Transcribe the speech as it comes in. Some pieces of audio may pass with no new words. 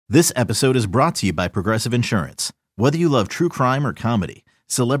This episode is brought to you by Progressive Insurance. Whether you love true crime or comedy,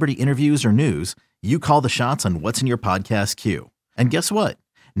 celebrity interviews or news, you call the shots on what's in your podcast queue. And guess what?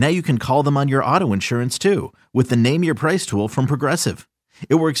 Now you can call them on your auto insurance too with the Name Your Price tool from Progressive.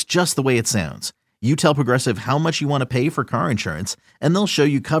 It works just the way it sounds. You tell Progressive how much you want to pay for car insurance, and they'll show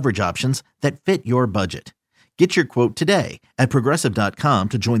you coverage options that fit your budget. Get your quote today at Progressive.com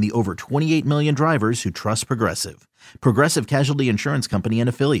to join the over 28 million drivers who trust Progressive. Progressive Casualty Insurance Company and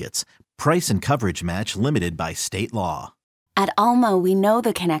Affiliates. Price and coverage match limited by state law. At Alma, we know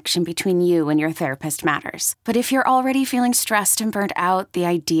the connection between you and your therapist matters. But if you're already feeling stressed and burnt out, the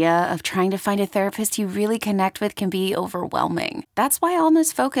idea of trying to find a therapist you really connect with can be overwhelming. That's why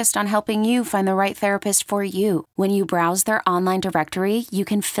Alma's focused on helping you find the right therapist for you. When you browse their online directory, you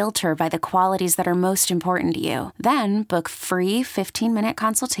can filter by the qualities that are most important to you. Then book free 15-minute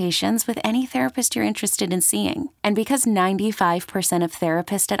consultations with any therapist you're interested in seeing. And because 95% of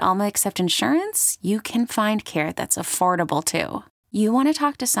therapists at Alma accept insurance, you can find care that's affordable too. You want to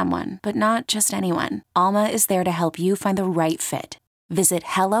talk to someone, but not just anyone. Alma is there to help you find the right fit. Visit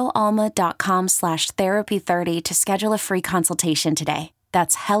helloalma.com/therapy30 to schedule a free consultation today.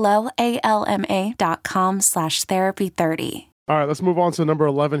 That's helloalma.com/therapy30. All right, let's move on to number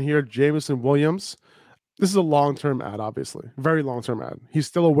 11 here, Jameson Williams. This is a long-term ad, obviously. Very long-term ad. He's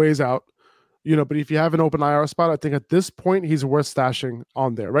still a ways out, but if you have an open IR spot, I think at this point, he's worth stashing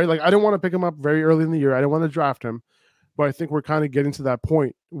on there, right? Like, I didn't want to pick him up very early in the year. I didn't want to draft him. But I think we're kind of getting to that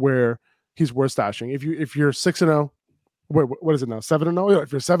point where he's worth stashing. If you're 6-0, what is it now? 7-0? Yeah,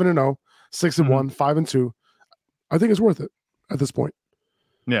 if you're 7-0, 6-1, 5-2, I think it's worth it at this point.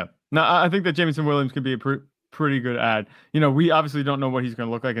 Yeah. No, I think that Jameson Williams could be a pretty good ad. We obviously don't know what he's going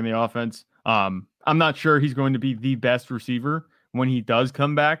to look like in the offense. I'm not sure he's going to be the best receiver when he does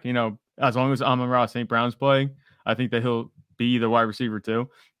come back. As long as Amon-Ra St. Brown's playing, I think that he'll be the wide receiver too.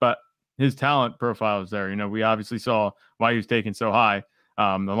 But his talent profile is there. We obviously saw why he was taken so high.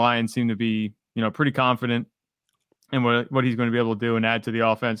 The Lions seem to be, pretty confident in what he's going to be able to do and add to the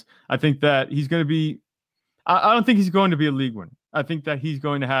offense. I think that he's going to be, I don't think he's going to be a league winner. I think that he's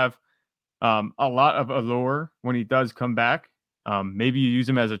going to have a lot of allure when he does come back. Maybe you use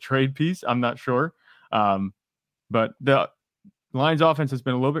him as a trade piece. I'm not sure. But the Lions offense has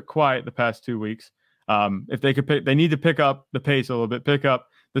been a little bit quiet the past 2 weeks. If they could they need to pick up the pace a little bit, pick up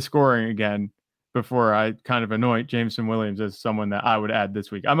the scoring again before I kind of anoint Jameson Williams as someone that I would add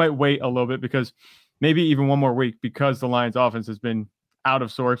this week. I might wait a little bit because maybe even one more week because the Lions offense has been out of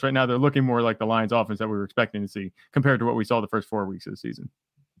sorts right now. They're looking more like the Lions offense that we were expecting to see compared to what we saw the first 4 weeks of the season.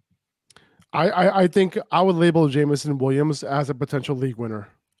 I think I would label Jameson Williams as a potential league winner.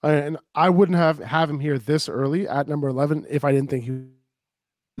 And I wouldn't have him here this early at number 11 if I didn't think he.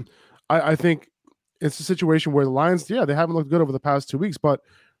 I think it's a situation where the Lions, they haven't looked good over the past 2 weeks, but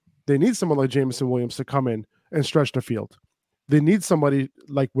they need someone like Jameson Williams to come in and stretch the field. They need somebody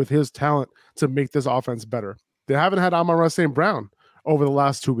like with his talent to make this offense better. They haven't had Amon-Ra St. Brown over the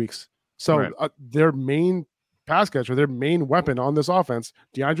last 2 weeks. So right. Their main pass catcher, their main weapon on this offense,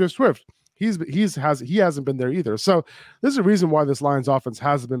 DeAndre Swift, he hasn't been there either. So there's a reason why this Lions offense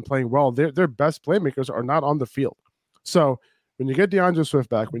hasn't been playing well. Their best playmakers are not on the field. So when you get DeAndre Swift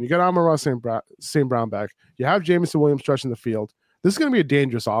back, when you get Amon-Ra St. Brown back, you have Jameson Williams stretching the field. This is going to be a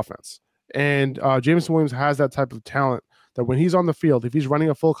dangerous offense. And Jameson Williams has that type of talent that when he's on the field, if he's running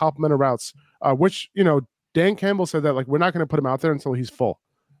a full complement of routes, which, Dan Campbell said that, like, we're not going to put him out there until he's full,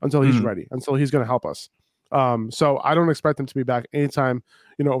 until he's ready, until he's going to help us. So I don't expect him to be back anytime,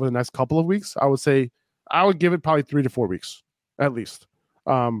 over the next couple of weeks. I would give it probably 3 to 4 weeks at least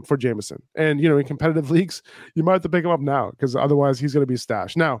for Jameson. And, in competitive leagues, you might have to pick him up now because otherwise he's going to be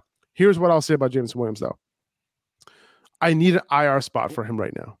stashed. Now, here's what I'll say about Jameson Williams, though. I need an IR spot for him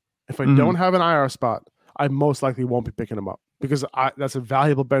right now. If I don't have an IR spot, I most likely won't be picking him up because that's a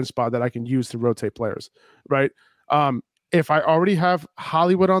valuable bench spot that I can use to rotate players, right? If I already have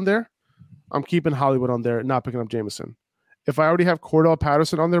Hollywood on there, I'm keeping Hollywood on there, not picking up Jameson. If I already have Cordell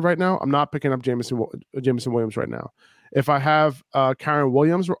Patterson on there right now, I'm not picking up Jameson Williams right now. If I have Karen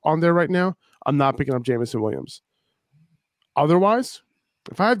Williams on there right now, I'm not picking up Jameson Williams. Otherwise,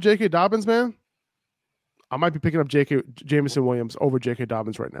 if I have J.K. Dobbins, man, I might be picking up Jameson Williams over J.K.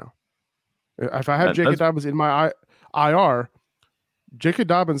 Dobbins right now. If I have J.K. Dobbins in my IR, J.K.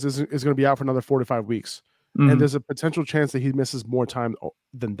 Dobbins is going to be out for another 4 to 5 weeks. And there's a potential chance that he misses more time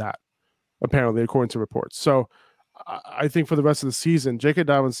than that, apparently, according to reports. So I think for the rest of the season, J.K.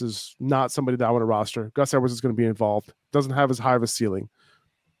 Dobbins is not somebody that I want to roster. Gus Edwards is going to be involved. Doesn't have as high of a ceiling.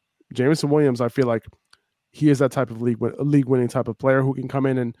 Jameson Williams, I feel like he is that type of league-winning type of player who can come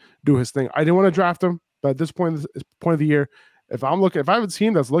in and do his thing. I didn't want to draft him, but at this point of the year, if I have a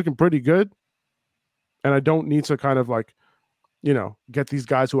team that's looking pretty good, and I don't need to kind of like, get these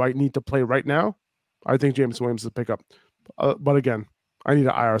guys who I need to play right now, I think Jameson Williams is a pickup. But again, I need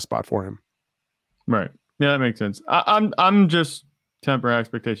an IR spot for him. Right. Yeah, that makes sense. I'm just tempering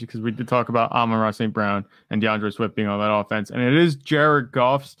expectations because we did talk about Amon-Ra St. Brown and DeAndre Swift being on that offense, and it is Jared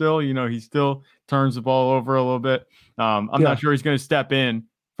Goff still. He still turns the ball over a little bit. I'm not sure he's going to step in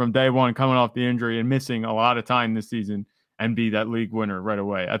from day one, coming off the injury and missing a lot of time this season and be that league winner right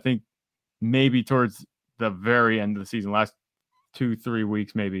away. I think maybe towards the very end of the season, last 2-3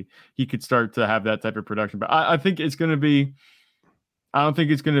 weeks, maybe he could start to have that type of production. But I think it's going to be. I don't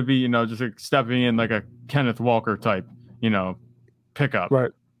think it's going to be, just like stepping in like a Kenneth Walker type, pickup.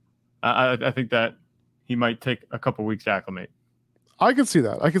 Right. I think that he might take a couple weeks to acclimate. I can see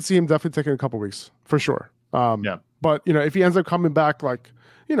that. I can see him definitely taking a couple weeks for sure. Yeah. But, if he ends up coming back like,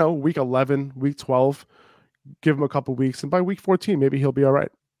 week 11, week 12, give him a couple weeks. And by week 14, maybe he'll be all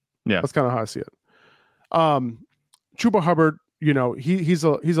right. Yeah. That's kind of how I see it. Chuba Hubbard, he's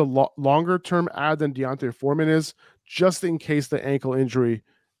a longer term ad than D'Onta Foreman is, just in case the ankle injury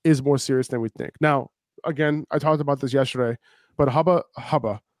is more serious than we think. Now, again, I talked about this yesterday, but Hubba.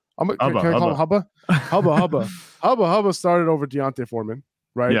 Can I call him Hubba? Hubba started over D'Onta Foreman,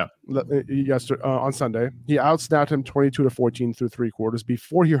 right? Yeah. Yesterday on Sunday, he outsnapped him 22-14 through 3 quarters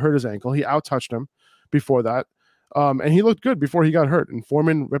before he hurt his ankle. He outtouched him before that, and he looked good before he got hurt. And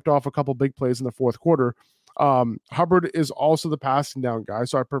Foreman ripped off a couple big plays in the fourth quarter. Hubbard is also the passing down guy,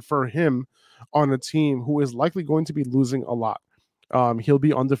 so I prefer him on a team who is likely going to be losing a lot. He'll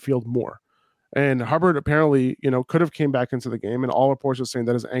be on the field more. And Hubbard apparently, could have came back into the game, and all reports are saying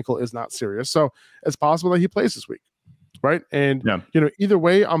that his ankle is not serious. So it's possible that he plays this week, right? And, either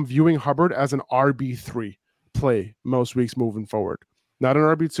way, I'm viewing Hubbard as an RB3 play most weeks moving forward, not an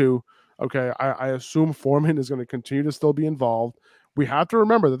RB2. Okay, I assume Foreman is going to continue to still be involved. We have to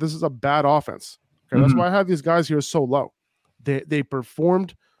remember that this is a bad offense. Okay, that's why I have these guys here so low. They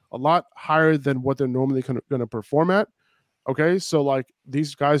performed a lot higher than what they're normally going to perform at. Okay, so like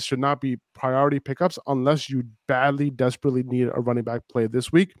these guys should not be priority pickups unless you badly, desperately need a running back play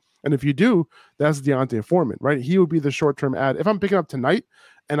this week. And if you do, that's D'Onta Foreman, right? He would be the short-term ad. If I'm picking up tonight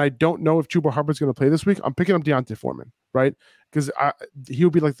and I don't know if Chuba Hubbard's going to play this week, I'm picking up D'Onta Foreman, right? Because he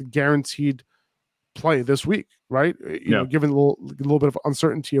would be like the guaranteed play this week, right? Given a little bit of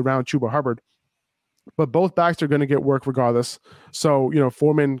uncertainty around Chuba Hubbard. But both backs are going to get work regardless. So,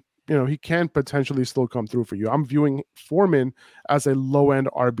 Foreman, he can potentially still come through for you. I'm viewing Foreman as a low-end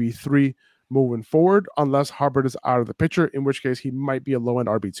RB3 moving forward, unless Hubbard is out of the picture, in which case he might be a low-end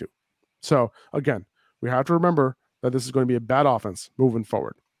RB2. So, again, we have to remember that this is going to be a bad offense moving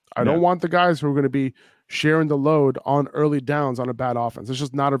forward. I don't want the guys who are going to be sharing the load on early downs on a bad offense. It's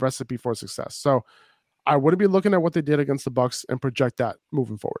just not a recipe for success. So I wouldn't be looking at what they did against the Bucs and project that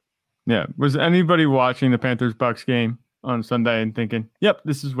moving forward. Yeah. Was anybody watching the Panthers-Bucs game on Sunday and thinking, yep,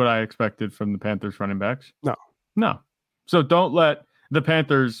 this is what I expected from the Panthers running backs? No. So don't let the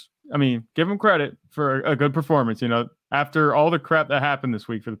Panthers, give them credit for a good performance. After all the crap that happened this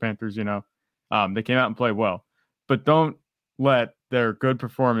week for the Panthers, they came out and played well. But don't let their good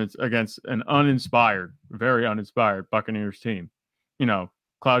performance against an very uninspired Buccaneers team,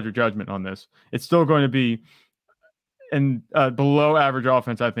 cloud your judgment on this. It's still going to be below average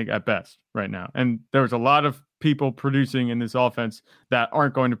offense, I think, at best right now. And there's a lot of people producing in this offense that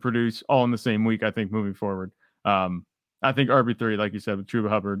aren't going to produce all in the same week, I think, moving forward. I think RB3, like you said, with Chuba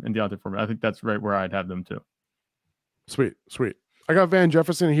Hubbard and D'Onta Foreman, I think that's right where I'd have them too. Sweet. I got Van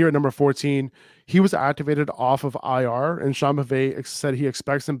Jefferson here at number 14. He was activated off of IR, and Sean McVay said he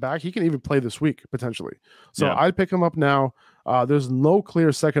expects him back. He can even play this week, potentially. So I'd pick him up now. There's no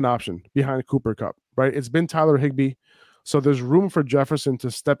clear second option behind Cooper Kupp, right? It's been Tyler Higbee. So there's room for Jefferson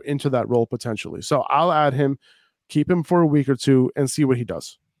to step into that role potentially. So I'll add him, keep him for a week or two, and see what he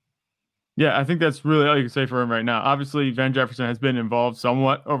does. Yeah, I think that's really all you can say for him right now. Obviously, Van Jefferson has been involved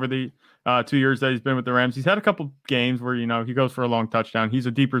somewhat over the 2 years that he's been with the Rams. He's had a couple games where, he goes for a long touchdown. He's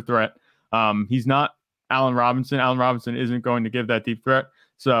a deeper threat. He's not Allen Robinson. Allen Robinson isn't going to give that deep threat.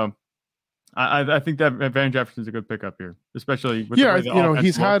 So I think that Van Jefferson's a good pickup here, especially with the way the offense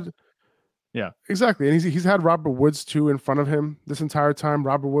he's looks. Yeah, exactly. And he's had Robert Woods too in front of him this entire time.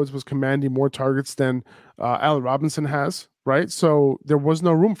 Robert Woods was commanding more targets than Allen Robinson has, right? So there was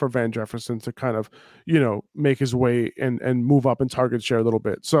no room for Van Jefferson to kind of, make his way and move up in target share a little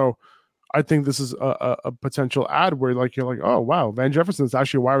bit. So I think this is a potential ad where you're like, oh wow, Van Jefferson is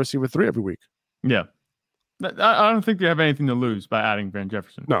actually a wide receiver 3 every week. Yeah, I don't think you have anything to lose by adding Van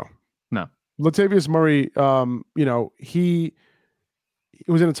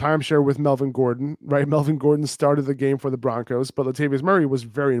he was in a timeshare with Melvin Gordon, right? Melvin Gordon started the game for the Broncos, but Latavius Murray was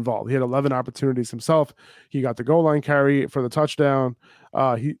very involved. He had 11 opportunities himself. He got the goal line carry for the touchdown.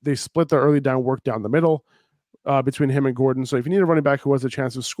 They split the early down work down the middle between him and Gordon. So if you need a running back who has a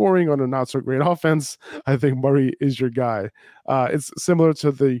chance of scoring on a not so great offense, I think Murray is your guy. It's similar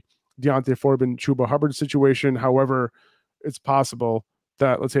to the Deontay Foreman, Chuba Hubbard situation. However, it's possible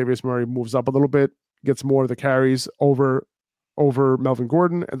that Latavius Murray moves up a little bit, gets more of the carries over Melvin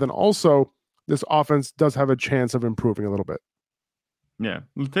Gordon. And then also this offense does have a chance of improving a little bit. Yeah.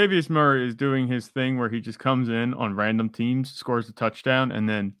 Latavius Murray is doing his thing where he just comes in on random teams, scores a touchdown, and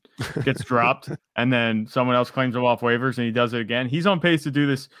then gets dropped. And then someone else claims him off waivers and he does it again. He's on pace to do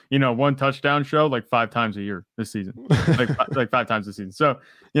this, one touchdown show like 5 times a year this season, like 5 times this season. So,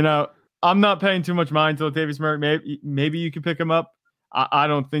 I'm not paying too much mind to Latavius Murray. Maybe you can pick him up. I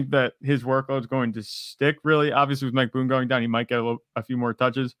don't think that his workload is going to stick really. Obviously, with Mike Boone going down, he might get a few more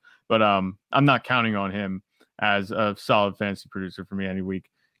touches, but I'm not counting on him as a solid fantasy producer for me any week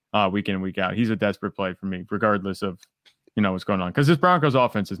in and week out. He's a desperate play for me, regardless of what's going on, because this Broncos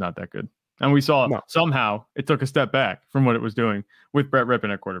offense is not that good, and we saw somehow it took a step back from what it was doing with Brett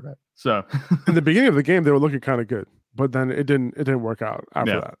Rippon at quarterback. So in the beginning of the game, they were looking kind of good, but then it didn't work out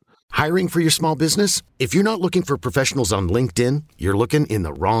after that. Hiring for your small business? If you're not looking for professionals on LinkedIn, you're looking in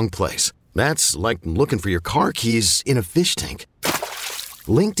the wrong place. That's like looking for your car keys in a fish tank.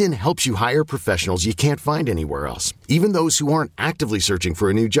 LinkedIn helps you hire professionals you can't find anywhere else, even those who aren't actively searching for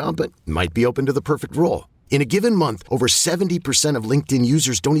a new job but might be open to the perfect role. In a given month, over 70% of LinkedIn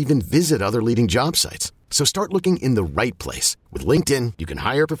users don't even visit other leading job sites. So start looking in the right place. With LinkedIn, you can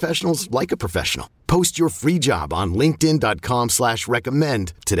hire professionals like a professional. Post your free job on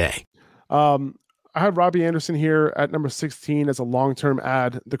linkedin.com/recommend today. I have Robbie Anderson here at number 16 as a long-term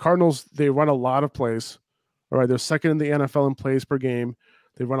ad. The Cardinals, they run a lot of plays. All right, they're second in the NFL in plays per game.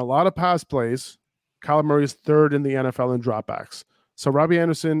 They run a lot of pass plays. Kyler Murray is third in the NFL in dropbacks. So Robbie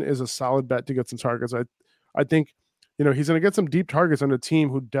Anderson is a solid bet to get some targets. I think, he's going to get some deep targets on a team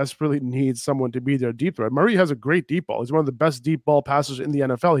who desperately needs someone to be their deep threat. Murray has a great deep ball. He's one of the best deep ball passers in the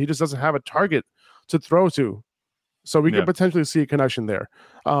NFL. He just doesn't have a target to throw to. So we could potentially see a connection there.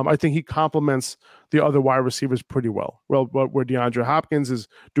 I think he complements the other wide receivers pretty well. Well, where DeAndre Hopkins is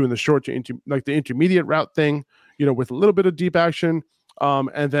doing the short to the intermediate route thing, with a little bit of deep action.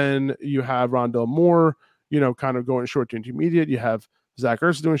 And then you have Rondale Moore, kind of going short to intermediate. You have Zach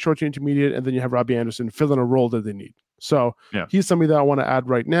Ertz doing short to intermediate, and then you have Robbie Anderson filling a role that they need. So he's somebody that I want to add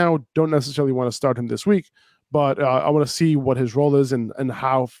right now. Don't necessarily want to start him this week, but I want to see what his role is and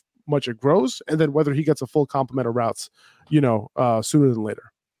how much it grows, and then whether he gets a full complement of routes, sooner than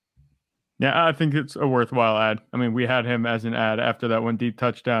later. Yeah, I think it's a worthwhile ad. I mean, we had him as an ad after that one deep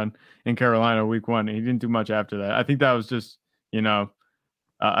touchdown in Carolina week 1. He didn't do much after that. I think that was just,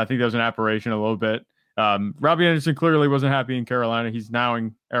 I think that was an aberration a little bit. Robbie Anderson clearly wasn't happy in Carolina. He's now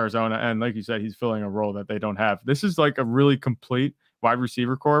in Arizona, and like you said, he's filling a role that they don't have. This is like a really complete wide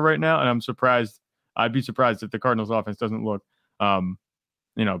receiver core right now, and I'm surprised. I'd be surprised if the Cardinals offense doesn't look,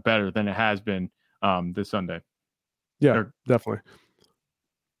 better than it has been this Sunday. Yeah, definitely.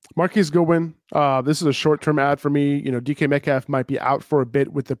 Marquise Goodwin, this is a short-term ad for me. DK Metcalf might be out for a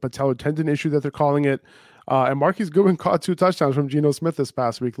bit with the patellar tendon issue that they're calling it. And Marquise Goodwin caught 2 touchdowns from Geno Smith this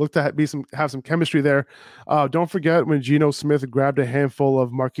past week. Looked to have some chemistry there. Don't forget when Geno Smith grabbed a handful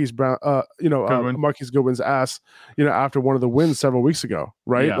of Marquise Goodwin's ass, after one of the wins several weeks ago,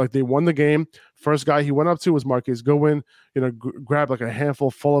 right? Yeah. Like they won the game. First guy he went up to was Marquise Goodwin, grabbed like a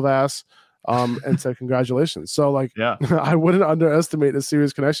handful full of ass. And said congratulations. So I wouldn't underestimate the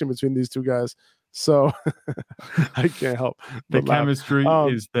serious connection between these two guys. So I can't help. The chemistry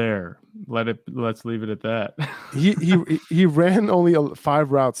is there. Let's leave it at that. he ran only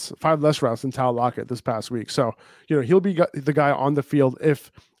 5 less routes than Tyler Lockett this past week. So he'll be the guy on the field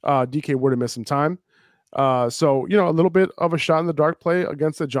if DK were to miss some time. So a little bit of a shot in the dark play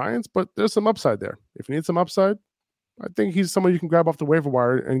against the Giants, but there's some upside there. If you need some upside, I think he's someone you can grab off the waiver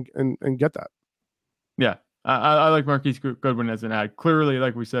wire and get that. Yeah. I like Marquise Goodwin as an ad. Clearly,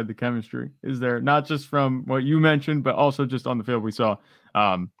 like we said, the chemistry is there, not just from what you mentioned, but also just on the field we saw.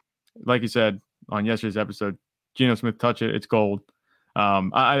 Like you said on yesterday's episode, Geno Smith touch it, it's gold.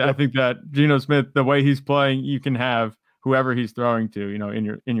 I think that Geno Smith, the way he's playing, you can have whoever he's throwing to,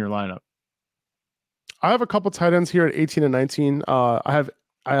 in your lineup. I have a couple tight ends here at 18 and 19.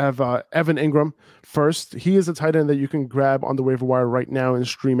 I have Evan Ingram first. He is a tight end that you can grab on the waiver wire right now and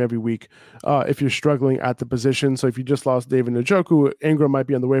stream every week if you're struggling at the position. So if you just lost David Njoku, Ingram might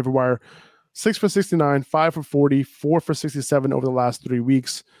be on the waiver wire. 6 for 69, 5 for 40, 4 for 67 over the last 3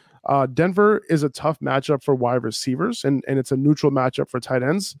 weeks. Denver is a tough matchup for wide receivers, and it's a neutral matchup for tight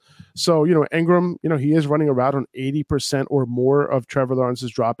ends. So, Ingram, he is running around on 80% or more of Trevor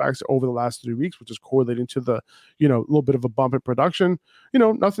Lawrence's dropbacks over the last 3 weeks, which is correlating to the, little bit of a bump in production.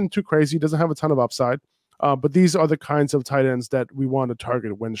 Nothing too crazy. Doesn't have a ton of upside. But these are the kinds of tight ends that we want to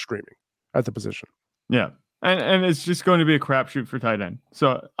target when streaming at the position. Yeah. And it's just going to be a crapshoot for tight end.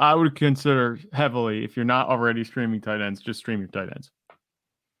 So I would consider heavily, if you're not already streaming tight ends, just stream your tight ends.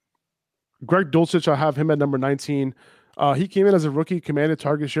 Greg Dulcich, I have him at number 19. He came in as a rookie, commanded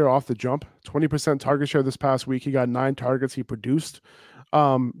target share off the jump, 20% target share this past week. He got 9 targets he produced.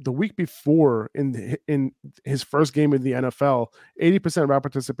 The week before, in his first game in the NFL, 80% route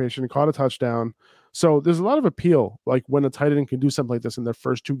participation, caught a touchdown. So there's a lot of appeal, like when a tight end can do something like this in their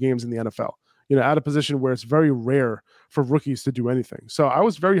first 2 games in the NFL. At a position where it's very rare for rookies to do anything. So I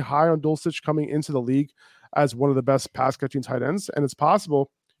was very high on Dulcich coming into the league as one of the best pass catching tight ends, and it's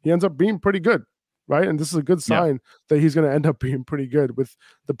possible he ends up being pretty good, right? And this is a good sign that he's going to end up being pretty good with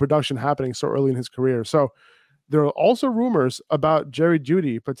the production happening so early in his career. So there are also rumors about Jerry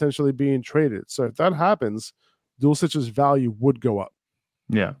Jeudy potentially being traded. So if that happens, Dulcich's value would go up.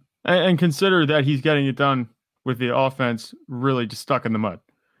 Yeah, and consider that he's getting it done with the offense really just stuck in the mud.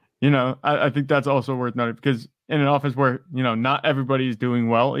 I think that's also worth noting, because in an offense where, not everybody is doing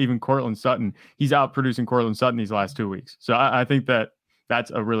well, even Courtland Sutton, he's outproducing Courtland Sutton these last 2 weeks. So I think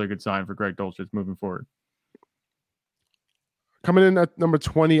that's a really good sign for Greg Dulcich moving forward. Coming in at number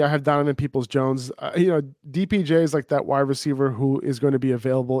 20, I have Donovan Peoples-Jones. DPJ is like that wide receiver who is going to be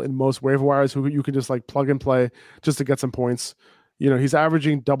available in most waiver wires, who you can just like plug and play just to get some points. He's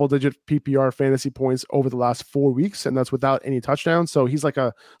averaging double-digit PPR fantasy points over the last 4 weeks, and that's without any touchdowns. So he's like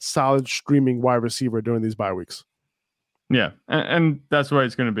a solid streaming wide receiver during these bye weeks. Yeah, and that's what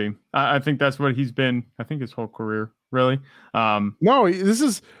it's going to be. I think that's what he's been, I think, his whole career, really. No, this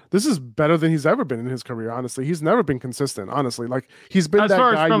is better than he's ever been in his career, honestly. He's never been consistent, honestly. Like, he's been that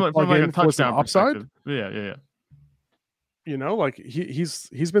guy from like a touchdown upside. Yeah. Like he's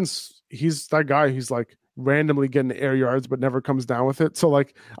that guy who's like randomly getting air yards but never comes down with it. So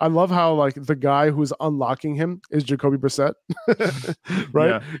like I love how like the guy who's unlocking him is Jacoby Brissett,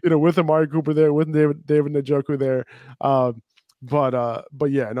 right? Yeah. With Amari Cooper there, with David Njoku there.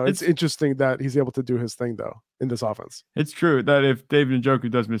 But yeah, no, it's interesting that he's able to do his thing though in this offense. It's true that if David Njoku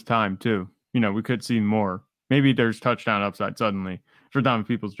does miss time too, we could see more. Maybe there's touchdown upside suddenly for Donovan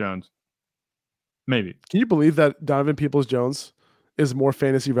Peoples-Jones. Maybe. Can you believe that Donovan Peoples-Jones is more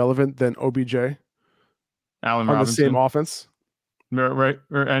fantasy relevant than OBJ? Allen on Robinson. The same offense, right?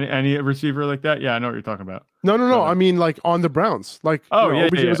 Or any receiver like that? Yeah, I know what you're talking about. No. I mean, like on the Browns. Like,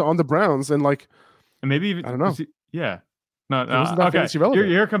 OBJ was on the Browns, and like, and maybe even I don't know. No, okay.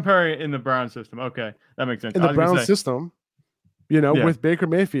 You're comparing it in the Brown system. Okay, that makes sense. In the Brown system, with Baker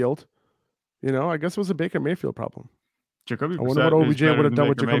Mayfield, I guess it was a Baker Mayfield problem. Jacoby I wonder what OBJ would have done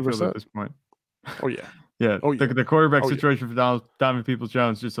with Jacoby Brissett at this point. Oh yeah, yeah. Oh, yeah. The quarterback situation for Donovan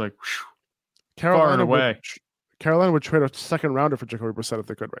Peoples-Jones just like. Whew, far and away. Carolina would trade a second rounder for Jacoby Brissett if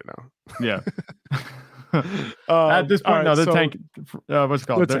they could right now. Yeah. At this point, they're tanking. What's it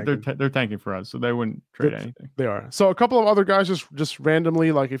called? They're tanking for us, so they wouldn't trade anything. They are. So a couple of other guys just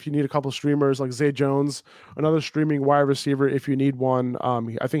randomly, like if you need a couple of streamers, like Zay Jones, another streaming wide receiver if you need one.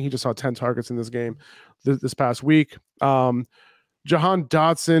 I think he just saw 10 targets in this game this past week. Jahan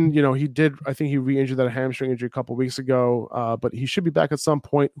Dotson, I think he re-injured that hamstring injury a couple weeks ago, but he should be back at some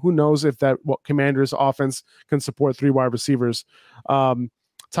point. Who knows if Commanders offense can support 3 wide receivers.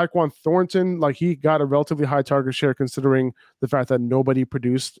 Tyquan Thornton, like he got a relatively high target share considering the fact that nobody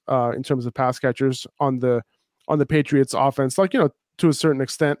produced in terms of pass catchers on the Patriots offense, like, to a certain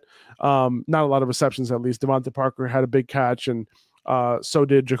extent. Not a lot of receptions, at least. Devontae Parker had a big catch, and so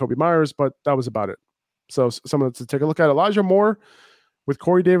did Jacoby Myers, but that was about it. So someone to take a look at. Elijah Moore, with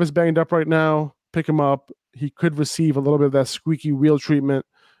Corey Davis banged up right now, pick him up. He could receive a little bit of that squeaky wheel treatment.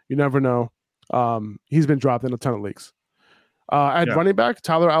 You never know. He's been dropped in a ton of leagues. Running back,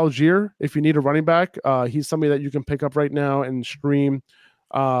 Tyler Algier, if you need a running back, he's somebody that you can pick up right now and stream.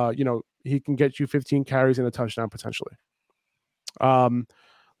 He can get you 15 carries and a touchdown potentially.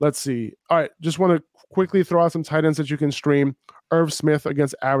 Let's see. All right, just want to quickly throw out some tight ends that you can stream. Irv Smith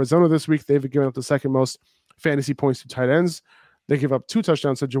against Arizona this week. They've given up the second most fantasy points to tight ends. They gave up 2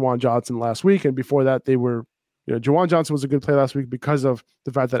 touchdowns to Juwan Johnson last week, and before that, they were, Juwan Johnson was a good play last week because of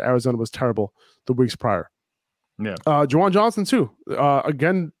the fact that Arizona was terrible the weeks prior. Yeah. Juwan Johnson too.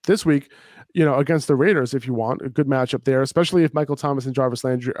 Again this week, against the Raiders, if you want a good matchup there, especially if Michael Thomas and Jarvis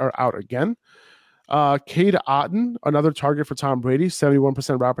Landry are out again. Cade Otton, another target for Tom Brady,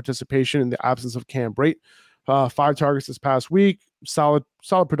 71% route participation in the absence of Cam Brate. 5 targets this past week. solid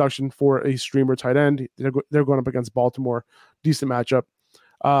production for a streamer tight end. They're going up against Baltimore. Decent matchup.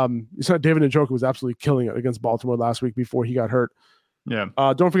 You saw David Njoku was absolutely killing it against Baltimore last week before he got hurt. Yeah.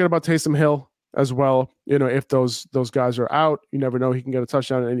 Don't forget about Taysom Hill as well. You know, if those guys are out, you never know. He can get a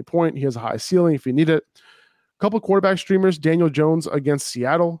touchdown at any point. He has a high ceiling if you need it. A couple quarterback streamers, Daniel Jones against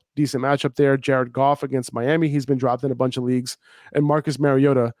Seattle. Decent matchup there. Jared Goff against Miami. He's been dropped in a bunch of leagues. And Marcus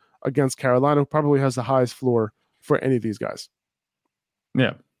Mariota against Carolina, probably has the highest floor for any of these guys.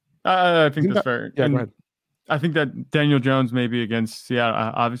 Yeah. I think that's fair. Yeah, and go ahead. I think that Daniel Jones maybe against Seattle.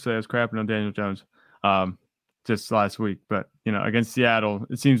 Obviously, I was crapping on Daniel Jones just last week, but against Seattle,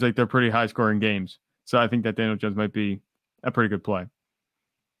 it seems like they're pretty high scoring games. So I think that Daniel Jones might be a pretty good play.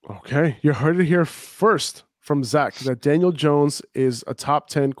 Okay, you heard it here first from Zach that Daniel Jones is a top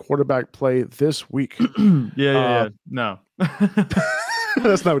 10 quarterback play this week. Yeah. No.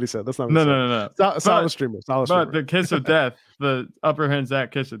 That's not what he said. That's not what he said. No. Solid streamer. But the kiss of death, the upper hand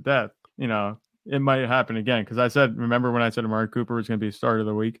Zach kiss of death, it might happen again. Because I said, remember when I said Amari Cooper was going to be start of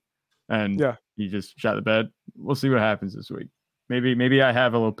the week? And he just shot the bed. We'll see what happens this week. Maybe I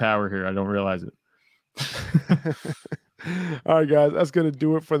have a little power here. I don't realize it. All right, guys, that's going to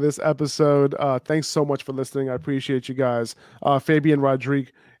do it for this episode. Thanks so much for listening. I appreciate you guys. Fabian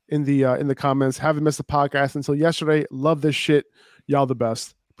Rodrigue in the comments. Haven't missed a podcast until yesterday. Love this shit. Y'all the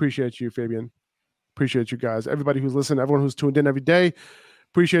best. Appreciate you, Fabian. Appreciate you guys. Everybody who's listening, everyone who's tuned in every day.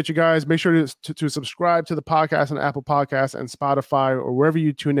 Appreciate you guys. Make sure to subscribe to the podcast on Apple Podcasts and Spotify or wherever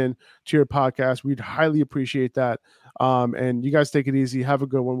you tune in to your podcast. We'd highly appreciate that. And you guys take it easy. Have a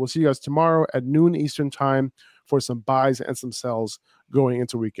good one. We'll see you guys tomorrow at noon Eastern time for some buys and some sells going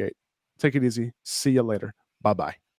into week 8. Take it easy. See you later. Bye-bye.